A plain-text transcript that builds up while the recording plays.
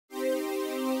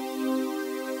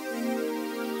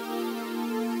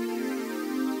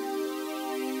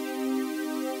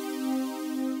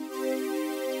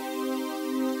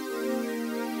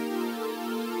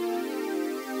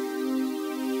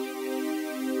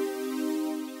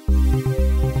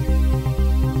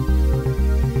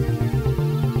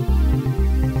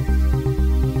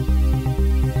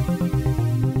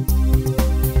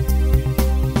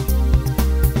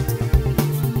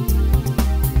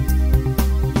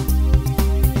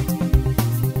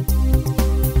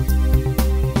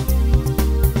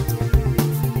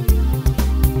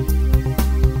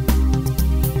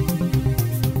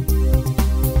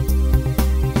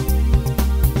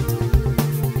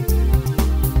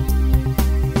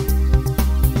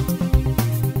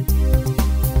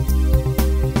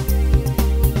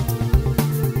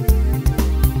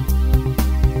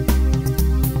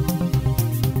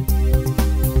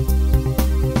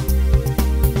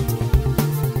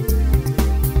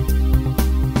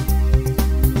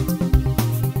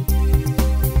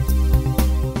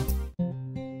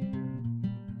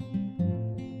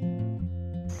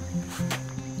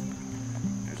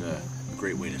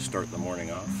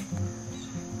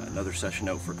Another session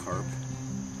out for carp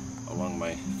along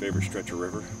my favorite stretch of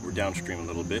river. We're downstream a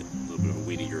little bit of a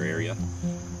weedier area.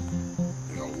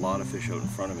 There's a lot of fish out in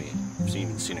front of me. I've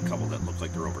even seen a couple that look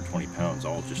like they're over 20 pounds,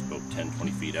 all just about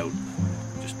 10-20 feet out,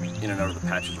 just in and out of the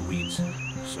patches of weeds.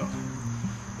 So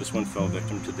this one fell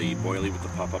victim to the boilie with the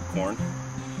pop-up corn,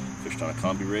 fished on a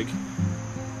combi rig.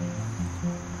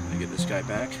 I'm gonna get this guy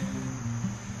back,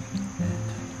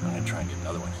 and I'm gonna try and get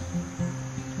another one.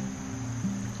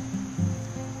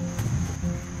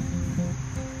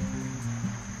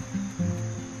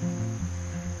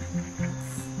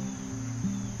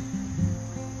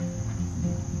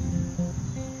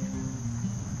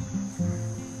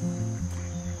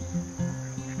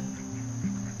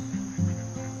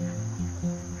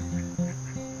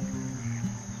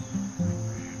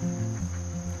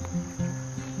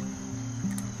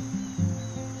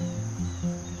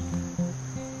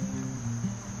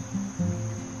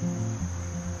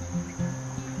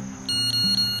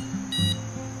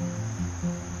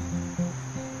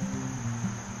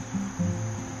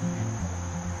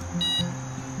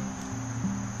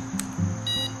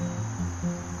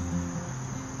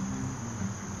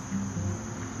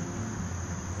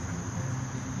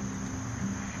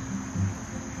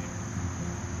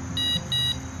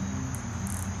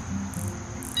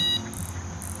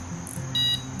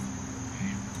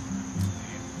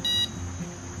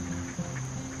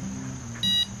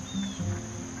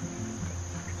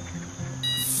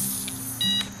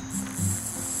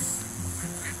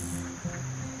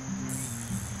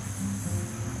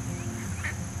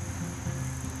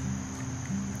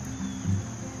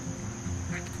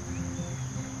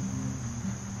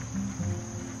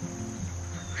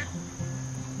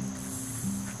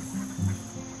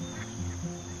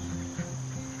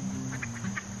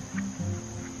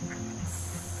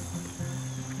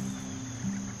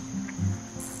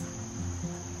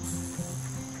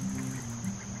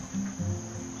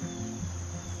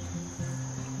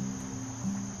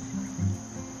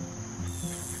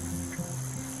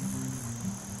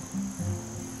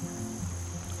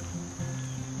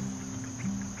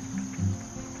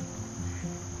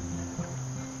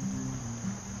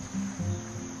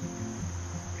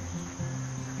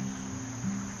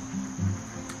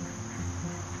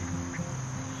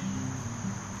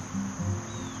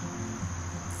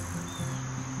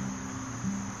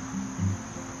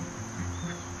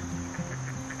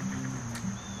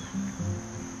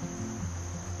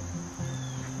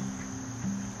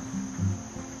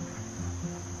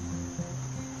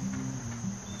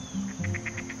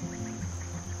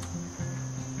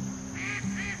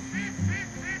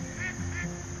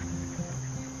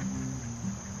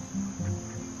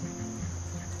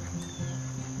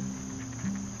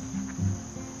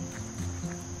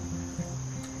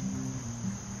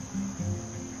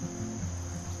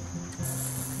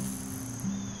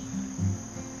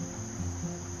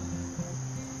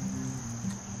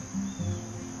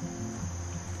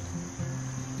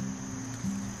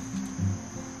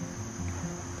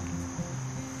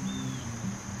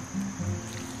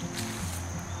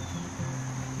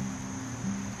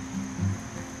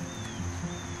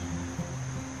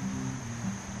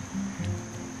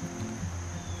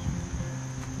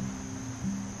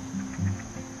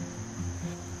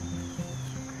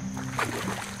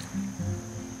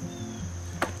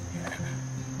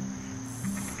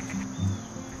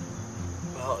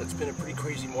 It's been a pretty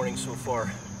crazy morning so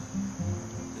far.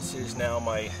 This is now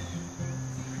my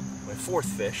fourth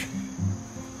fish.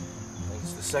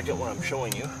 It's the second one I'm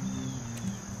showing you.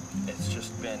 It's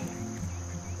just been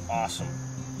awesome.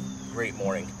 Great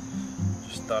morning.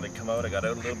 Just thought I'd come out. I got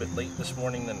out a little bit late this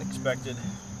morning than expected.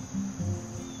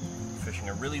 Fishing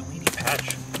a really weedy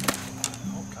patch.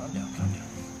 Oh, calm down, calm down.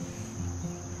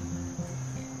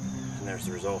 And there's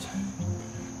the result.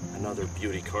 Another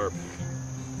beauty carp.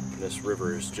 This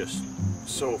river is just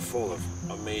so full of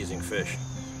amazing fish.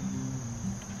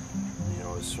 You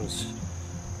know, this one's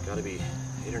got to be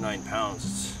 8 or 9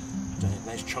 pounds. It's a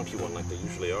nice chunky one like they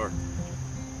usually are.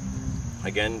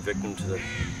 Again, victim to the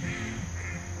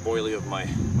boilie of my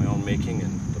own making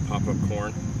and the pop-up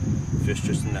corn. Fish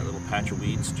just in that little patch of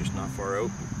weeds, just not far out.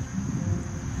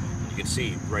 And you can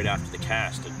see right after the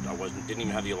cast, didn't even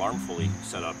have the alarm fully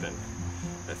set up, and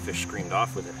that fish screamed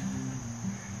off with it.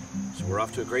 So we're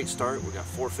off to a great start. We got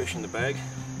 4 fish in the bag.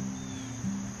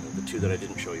 The 2 that I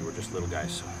didn't show you were just little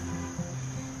guys. So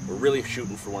we're really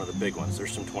shooting for one of the big ones.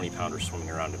 There's some 20-pounders swimming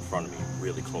around in front of me,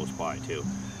 really close by too.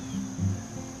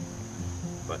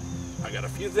 But I got a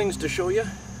few things to show you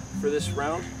for this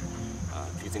round. A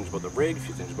few things about the rig, a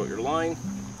few things about your line,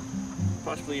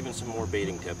 possibly even some more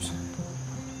baiting tips.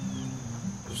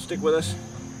 So stick with us.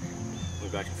 We'll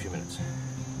be back in a few minutes.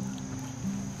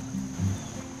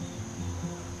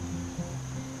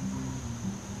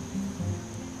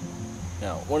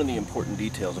 Now, one of the important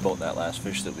details about that last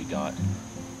fish that we got,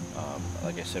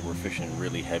 like I said, we're fishing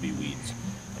really heavy weeds,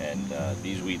 and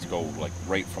these weeds go like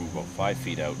right from about 5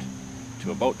 feet out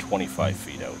to about 25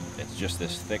 feet out. It's just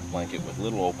this thick blanket with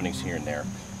little openings here and there,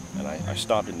 and I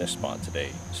stopped in this spot today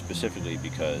specifically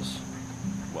because,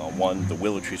 well, one, the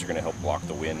willow trees are going to help block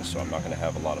the wind, so I'm not going to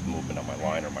have a lot of movement on my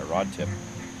line or my rod tip,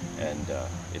 and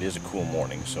it is a cool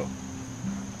morning, so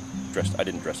I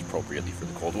didn't dress appropriately for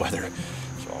the cold weather,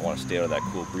 so I want to stay out of that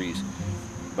cool breeze.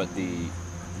 But the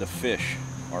fish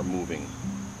are moving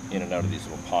in and out of these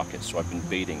little pockets, so I've been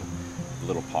baiting the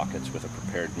little pockets with a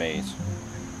prepared maze.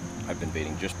 I've been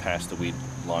baiting just past the weed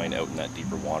line out in that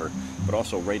deeper water, but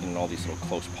also right in all these little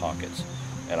close pockets.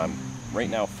 And I'm right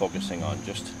now focusing on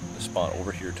just the spot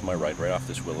over here to my right off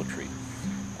this willow tree.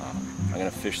 I'm going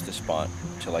to fish this spot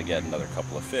till I get another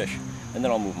couple of fish, and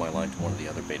then I'll move my line to one of the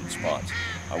other baited spots.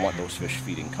 I want those fish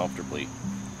feeding comfortably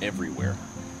everywhere,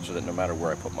 so that no matter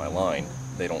where I put my line,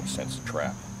 they don't sense a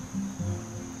trap.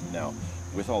 Now,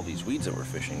 with all these weeds that we're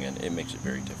fishing in, it makes it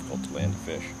very difficult to land a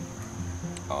fish.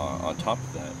 On top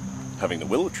of that, having the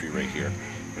willow tree right here,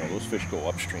 you know, those fish go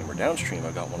upstream or downstream.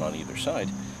 I've got one on either side.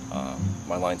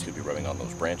 My line's going to be rubbing on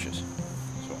those branches.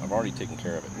 So I've already taken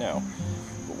care of it now.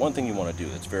 But one thing you want to do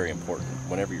that's very important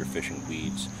whenever you're fishing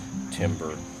weeds,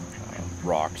 timber,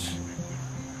 rocks,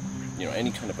 you know,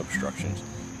 any kind of obstructions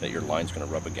that your line's going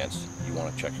to rub against, you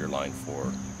want to check your line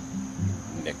for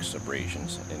nicks,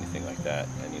 abrasions, anything like that,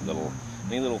 any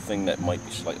little thing that might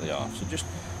be slightly off. So just,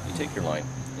 you take your line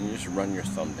and you just run your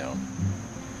thumb down.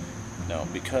 Now,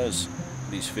 because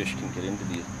these fish can get into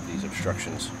these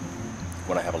obstructions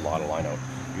when I have a lot of line out,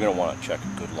 you're going to want to check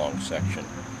a good long section,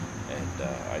 and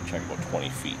I check about 20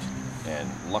 feet. And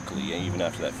luckily, even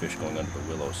after that fish going under the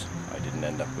willows, I didn't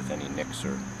end up with any nicks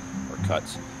or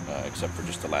cuts, except for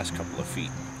just the last couple of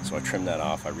feet. So I trimmed that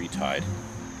off, I retied,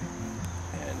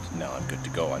 and now I'm good to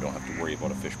go. I don't have to worry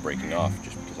about a fish breaking off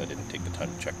just because I didn't take the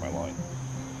time to check my line.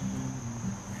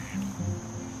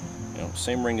 You know,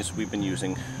 same ring as we've been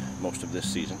using most of this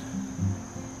season.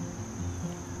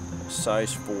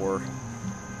 Size 4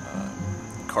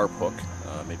 carp hook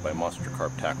made by Monster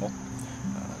Carp Tackle.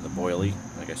 The boilie,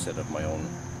 like I said, of my own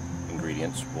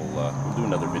ingredients. We'll do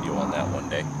another video on that one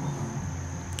day.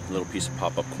 A little piece of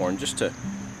pop-up corn, just to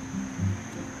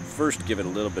first give it a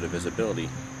little bit of visibility,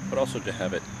 but also to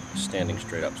have it standing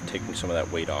straight up, taking some of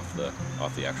that weight off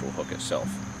the actual hook itself.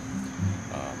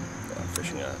 I'm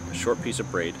fishing a short piece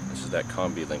of braid. This is that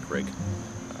Combi Link rig.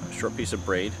 Short piece of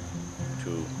braid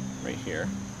to right here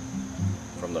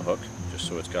from the hook, just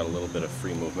so it's got a little bit of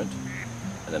free movement,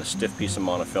 and then a stiff piece of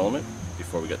monofilament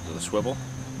before we get to the swivel,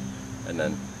 and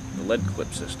then the lead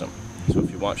clip system. So if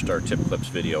you watched our tip clips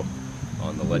video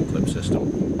on the lead clip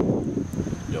system,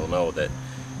 you'll know that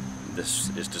this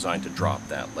is designed to drop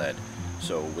that lead.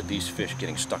 So with these fish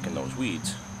getting stuck in those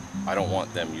weeds, I don't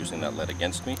want them using that lead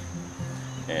against me,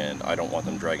 and I don't want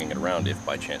them dragging it around if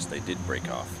by chance they did break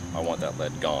off. I want that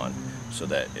lead gone so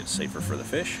that it's safer for the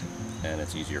fish and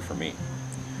it's easier for me.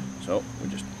 So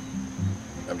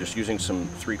I'm just using some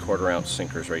 3/4 ounce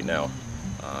sinkers right now.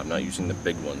 I'm not using the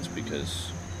big ones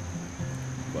because,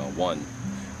 well, one,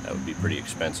 that would be pretty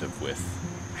expensive with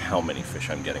how many fish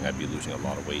I'm getting. I'd be losing a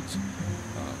lot of weights.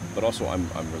 But also I'm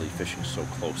really fishing so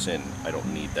close in, I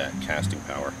don't need that casting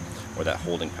power or that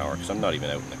holding power because I'm not even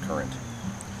out in the current.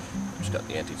 Just got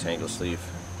the anti-tangle sleeve,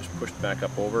 just pushed back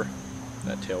up over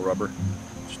that tail rubber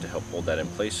just to help hold that in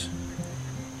place.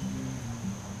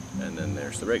 And then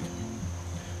there's the rig.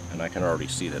 And I can already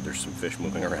see that there's some fish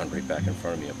moving around right back in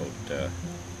front of me about,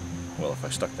 well, if I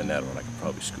stuck the net on, I could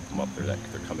probably scoop them up. They're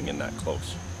coming in that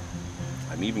close.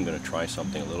 I'm even going to try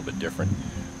something a little bit different.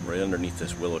 Right underneath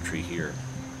this willow tree here,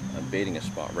 I'm baiting a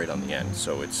spot right on the end,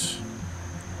 so it's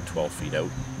 12 feet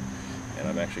out. And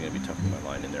I'm actually going to be tucking my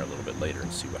line in there a little bit later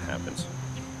and see what happens.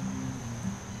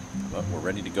 But we're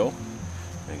ready to go.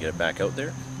 I'm going to get it back out there,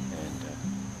 and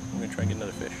I'm going to try and get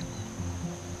another fish.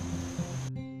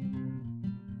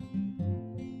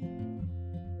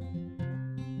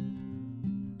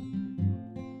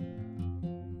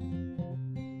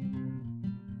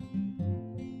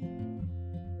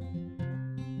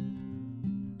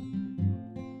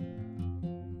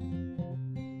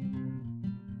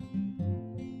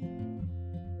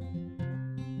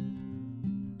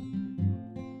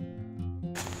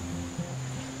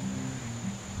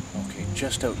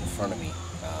 Just out in front of me,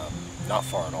 not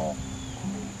far at all,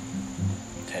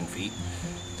 10 feet,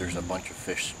 there's a bunch of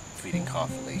fish feeding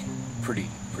confidently, pretty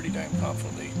damn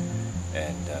confidently,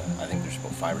 and I think there's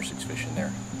about 5 or 6 fish in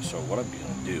there. So what I'm going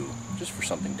to do, just for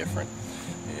something different,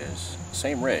 is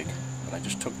same rig, but I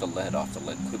just took the lead off the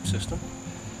lead clip system,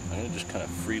 I'm going to just kind of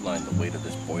free line the weight of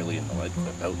this boilie and the lead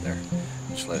clip out there.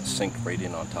 Just let it sink right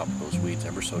in on top of those weeds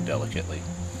ever so delicately,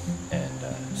 and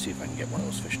see if I can get one of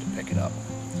those fish to pick it up.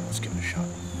 So let's give it a shot.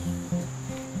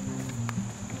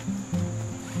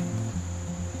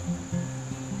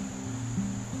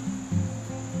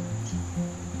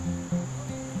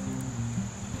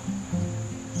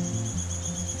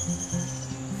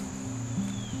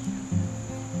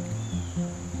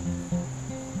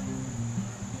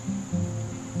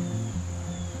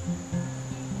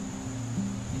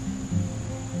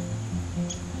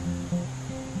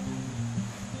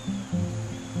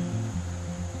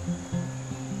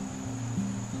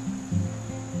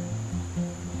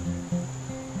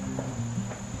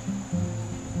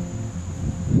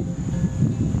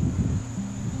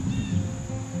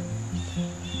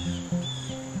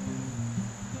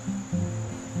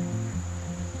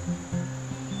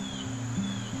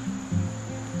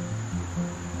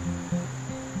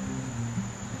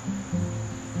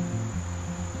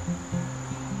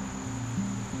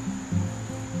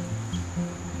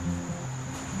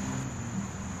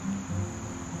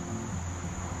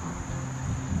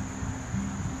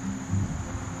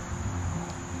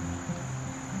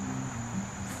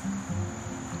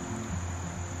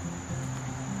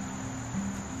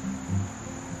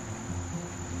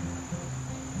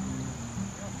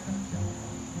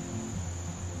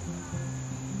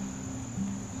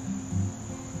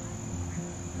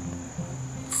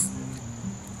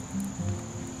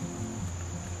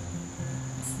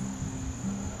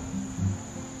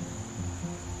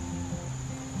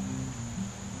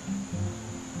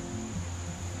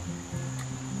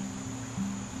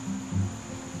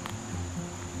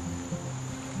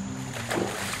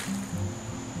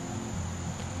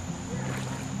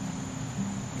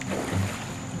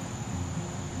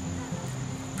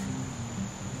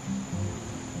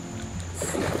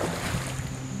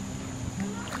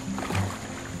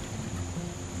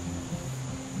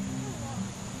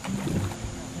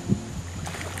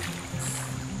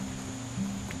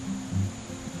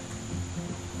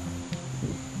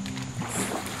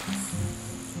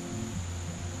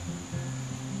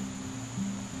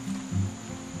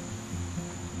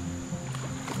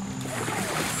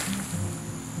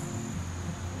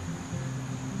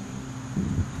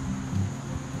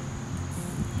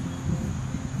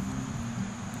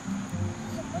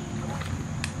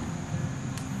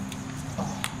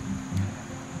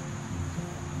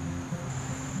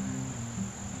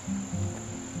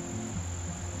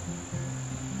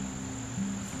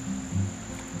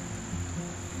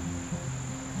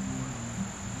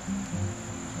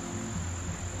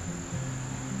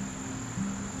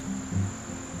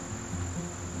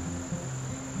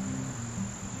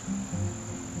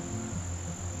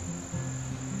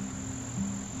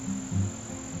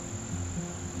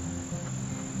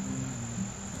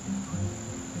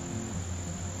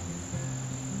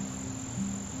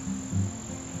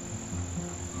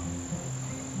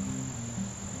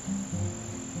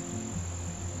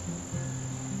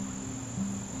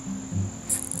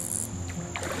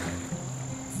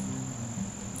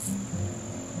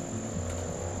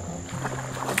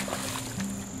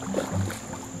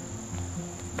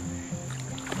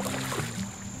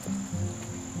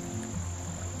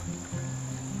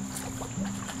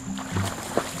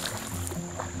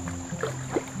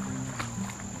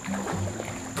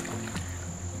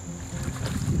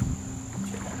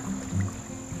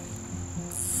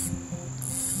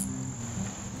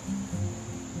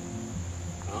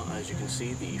 As you can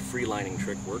see, the free lining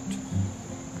trick worked.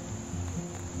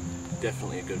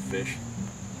 Definitely a good fish.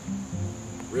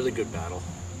 Really good battle.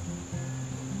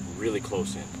 Really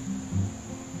close in.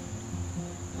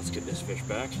 Let's get this fish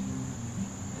back.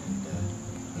 And,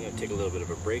 I'm going to take a little bit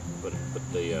of a break, but put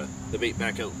the bait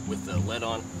back out with the lead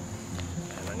on,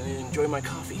 and I'm going to enjoy my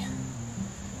coffee.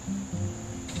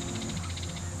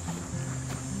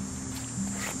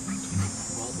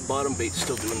 Well, the bottom bait's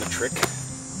still doing the trick.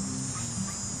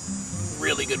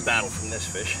 Really good battle from this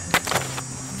fish.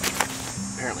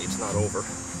 Apparently it's not over.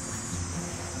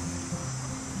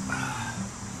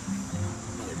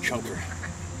 Another chunker.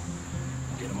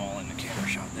 Get them all in the camera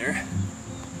shot there.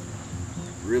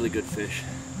 Really good fish.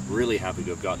 Really happy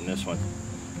to have gotten this one.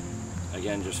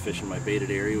 Again, just fishing my baited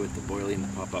area with the boilie and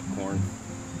the pop-up corn.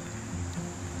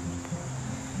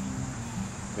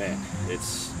 Man,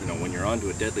 it's, you know, when you're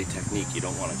onto a deadly technique, you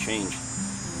don't want to change.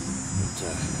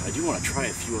 But I do want to try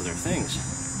a few other things.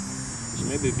 So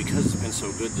maybe because it's been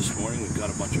so good this morning, we've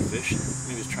got a bunch of fish.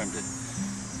 Maybe it's time to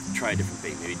try a different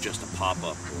bait, maybe just a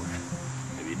pop-up or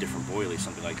maybe a different boilie,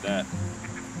 something like that.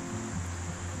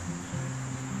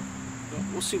 So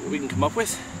we'll see what we can come up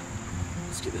with.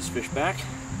 Let's get this fish back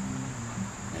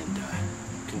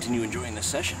continue enjoying this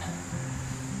session.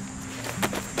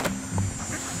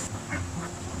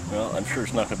 Well, I'm sure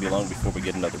it's not going to be long before we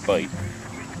get another bite.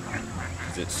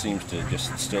 It seems to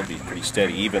just still be pretty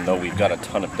steady, even though we've got a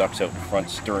ton of ducks out in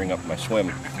front stirring up my swim.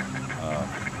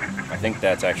 I think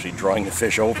that's actually drawing the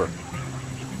fish over.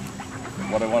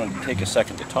 What I wanted to take a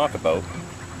second to talk about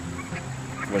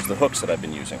was the hooks that I've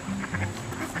been using.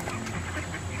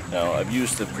 Now, I've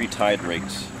used the pre-tied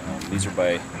rigs. These are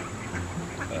by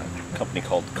a company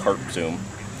called Carp Zoom.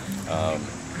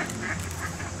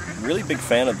 Really big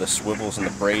fan of the swivels and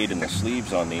the braid and the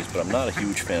sleeves on these, but I'm not a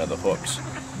huge fan of the hooks.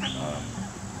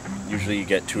 Usually you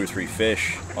get 2 or 3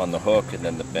 fish on the hook, and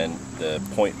then the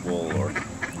point will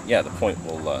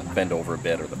bend over a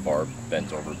bit, or the barb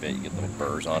bends over a bit. You get little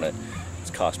burrs on it. It's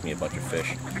cost me a bunch of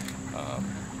fish.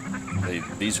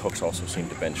 These hooks also seem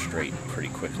to bend straight pretty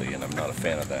quickly, and I'm not a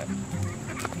fan of that.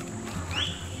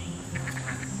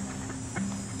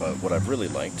 But what I've really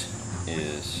liked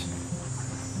is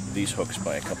these hooks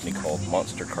by a company called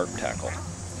Monster Carp Tackle.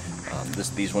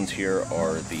 These ones here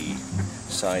are the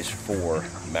size 4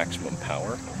 maximum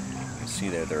power. You can see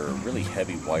there, they're a really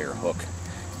heavy wire hook,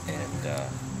 and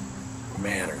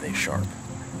man, are they sharp.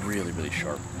 Really, really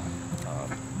sharp.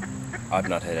 I've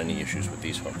not had any issues with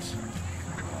these hooks.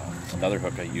 Another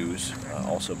hook I use,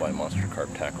 also by Monster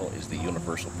Carp Tackle, is the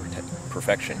Universal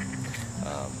Perfection.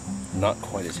 Not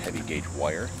quite as heavy gauge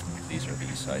wire. These are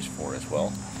the size 4 as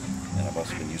well. And I've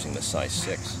also been using the size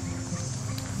 6.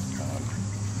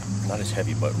 Not as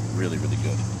heavy, but really, really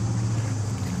good.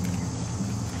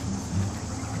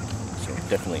 So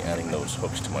definitely adding those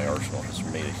hooks to my arsenal has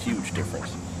made a huge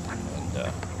difference. And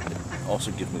it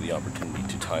also gives me the opportunity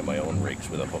to tie my own rigs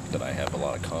with a hook that I have a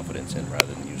lot of confidence in, rather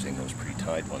than using those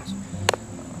pre-tied ones.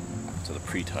 So the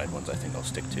pre-tied ones I think I'll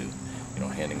stick to,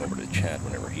 handing over to Chad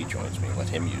whenever he joins me. Let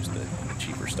him use the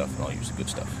cheaper stuff, and I'll use the good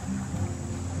stuff.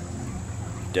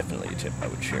 Definitely a tip I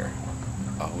would share.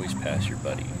 Always pass your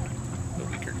buddy the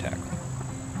weaker tackle.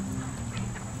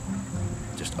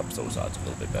 Just ups those odds a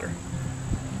little bit better.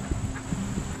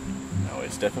 Now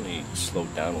it's definitely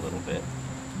slowed down a little bit.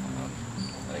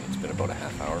 I think it's been about a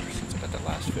half hour since I got that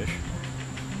last fish.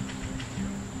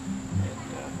 And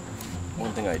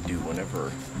one thing I do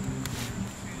whenever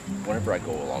I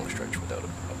go a long stretch without a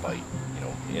bite,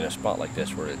 in a spot like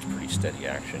this where it's pretty steady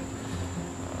action,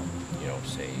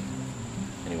 say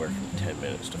anywhere from 10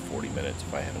 minutes to 40 minutes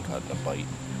if I haven't gotten a bite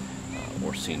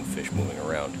or seen fish moving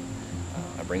around,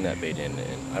 I bring that bait in,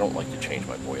 and I don't like to change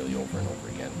my boilie over and over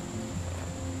again.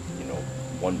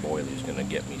 One boilie is going to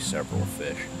get me several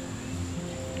fish.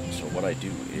 So what I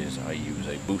do is I use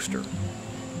a booster.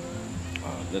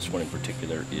 This one in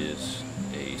particular is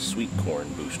a sweet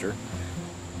corn booster.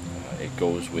 It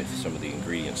goes with some of the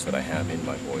ingredients that I have in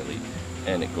my boilie,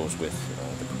 and it goes with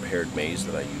the prepared maize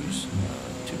that I use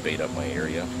to bait up my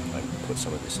area. I put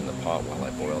some of this in the pot while I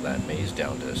boil that maize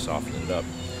down to soften it up.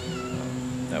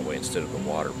 That way, instead of the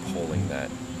water pulling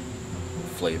that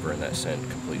flavor and that scent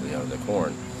completely out of the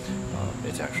corn,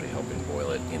 it's actually helping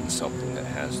boil it in something that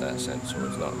has that scent, so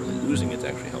it's not really losing, it's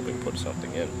actually helping put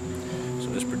something in. So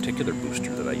this particular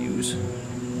booster that I use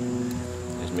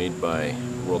is made by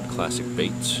World Classic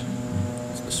Baits.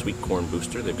 It's the sweet corn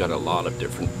booster. They've got a lot of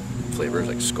different flavors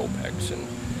like Scopex and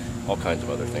all kinds of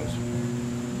other things.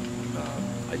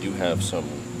 I do have some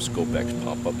Scopex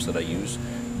pop-ups that I use.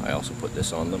 I also put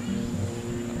this on them.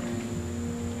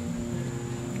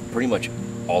 Pretty much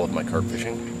all of my carp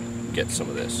fishing gets some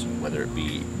of this, whether it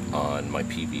be on my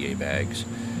PVA bags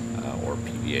or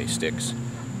PVA sticks,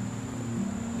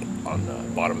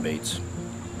 on bottom baits,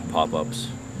 pop-ups,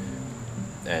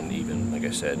 and even, like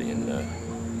I said, in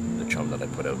the chum that I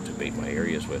put out to bait my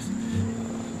areas with.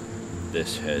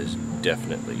 This has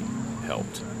definitely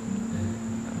helped.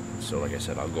 So like I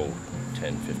said, I'll go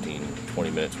 10, 15,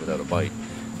 20 minutes without a bite.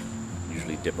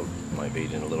 Usually dip my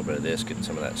bait in a little bit of this, get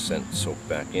some of that scent soaked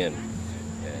back in,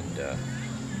 and it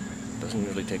doesn't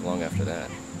usually take long after that.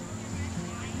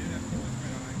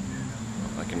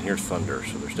 I can hear thunder,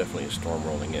 so there's definitely a storm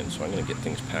rolling in, so I'm going to get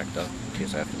things packed up in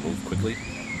case I have to move quickly.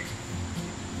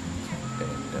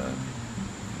 And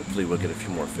hopefully we'll get a few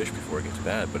more fish before it gets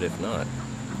bad, but if not,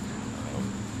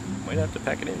 might have to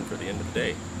pack it in for the end of the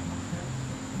day.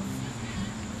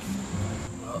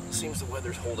 Well, it seems the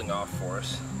weather's holding off for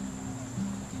us.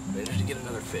 Managed to get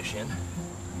another fish in.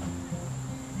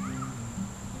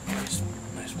 Nice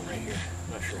one right here.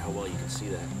 Not sure how well you can see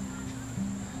that.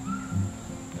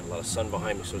 Got a lot of sun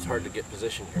behind me, so it's hard to get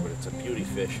position here, but it's a beauty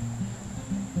fish.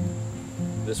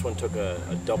 This one took a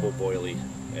double boilie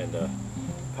and a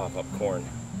pop-up corn.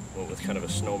 Went with kind of a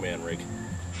snowman rig.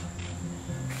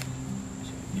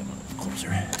 Get a little closer.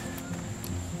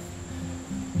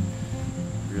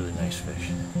 Really nice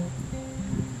fish.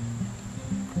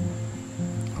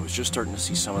 I was just starting to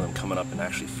see some of them coming up and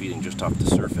actually feeding just off the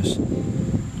surface.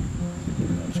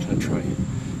 I'm just going to try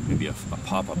maybe a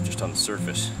pop-up just on the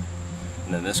surface.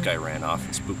 And then this guy ran off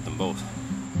and spooked them both.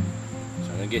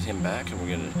 So I'm going to get him back and we're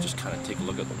going to just kind of take a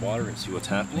look at the water and see what's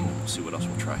happening, and we'll see what else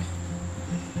we'll try.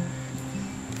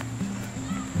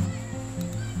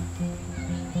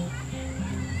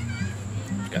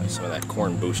 Got some of that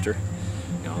corn booster.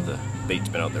 You know, the bait's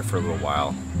been out there for a little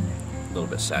while, a little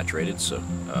bit saturated, so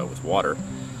with water.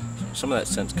 So some of that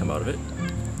scent's come out of it.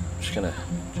 I'm just gonna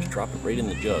drop it right in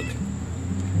the jug.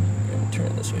 I'm gonna turn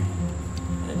it this way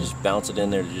and just bounce it in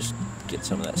there to just get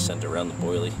some of that scent around the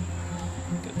boilie.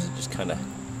 Just kind of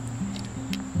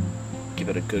give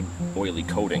it a good oily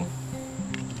coating,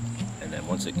 and then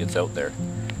once it gets out there,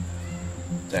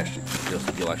 it's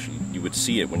actually you would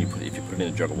see it when if you put it in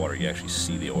a jug of water. You actually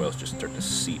see the oils just start to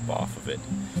seep off of it.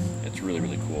 It's really,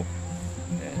 really cool,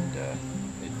 and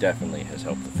it definitely has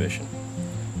helped the fishing.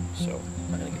 So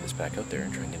I'm gonna get this back out there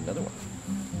and try and get another one.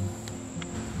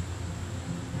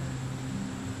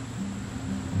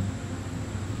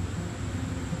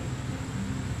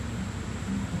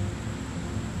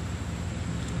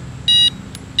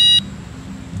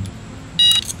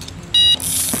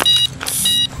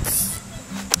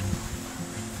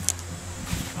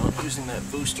 Using that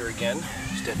booster again,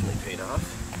 it's definitely paid off.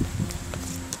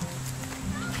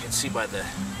 You can see by the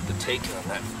take on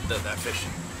that fish.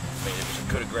 I mean, it was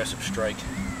a good aggressive strike.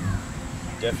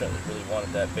 Definitely really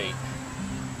wanted that bait.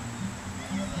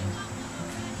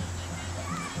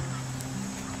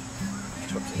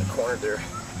 Tucked in the corner there.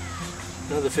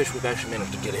 None of the fish we've actually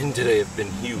managed to get in today have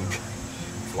been huge.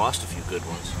 We've lost a few good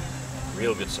ones,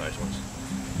 real good sized ones.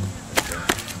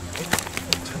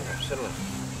 Settle in.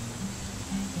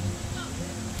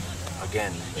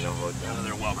 Again, you know,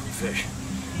 another welcome fish.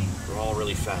 They're all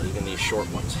really fat, even these short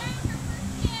ones.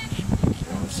 You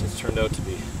know, it's turned out to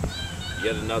be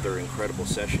yet another incredible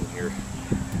session here. And,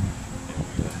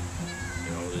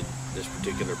 you know, this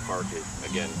particular park is,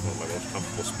 again, one of my most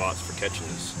comfortable spots for catching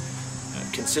this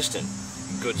consistent,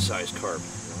 good-sized carp.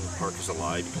 You know, the park is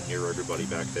alive. You can hear everybody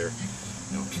back there.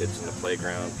 You know, kids in the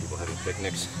playground, people having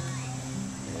picnics,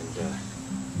 and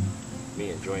me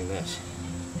enjoying this.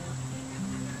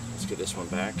 Let's get this one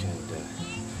back, and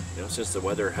you know, since the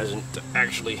weather hasn't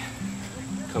actually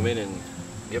come in and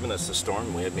given us the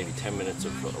storm, we had maybe 10 minutes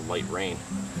of light rain.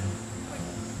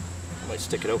 I might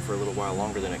stick it out for a little while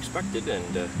longer than expected and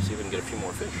see if we can get a few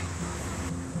more fish.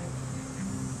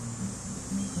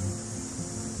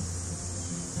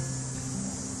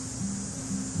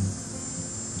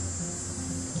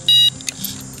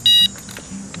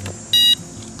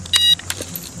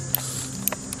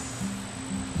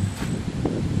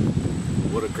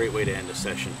 What a great way to end a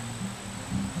session.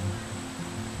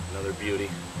 Another beauty.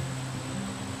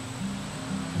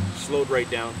 Slowed right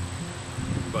down,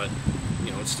 but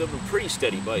you know, it's still been pretty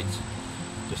steady bites.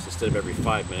 Just instead of every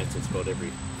 5 minutes, it's about every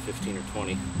 15 or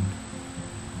 20. And,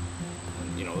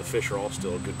 you know, the fish are all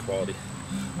still good quality.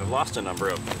 I've lost a number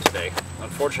of them today.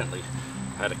 Unfortunately,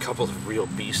 I had a couple of real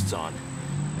beasts on,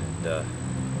 and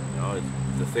you know,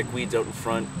 the thick weeds out in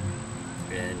front,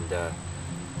 and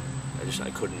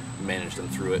I couldn't manage them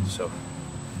through it. So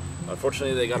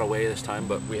unfortunately they got away this time,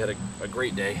 but we had a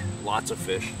great day. Lots of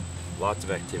fish, lots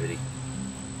of activity,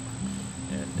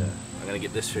 and I'm gonna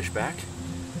get this fish back.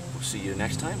 We'll see you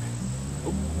next time.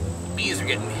 Oh, bees are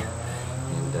getting me.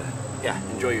 And yeah,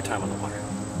 enjoy your time on the water.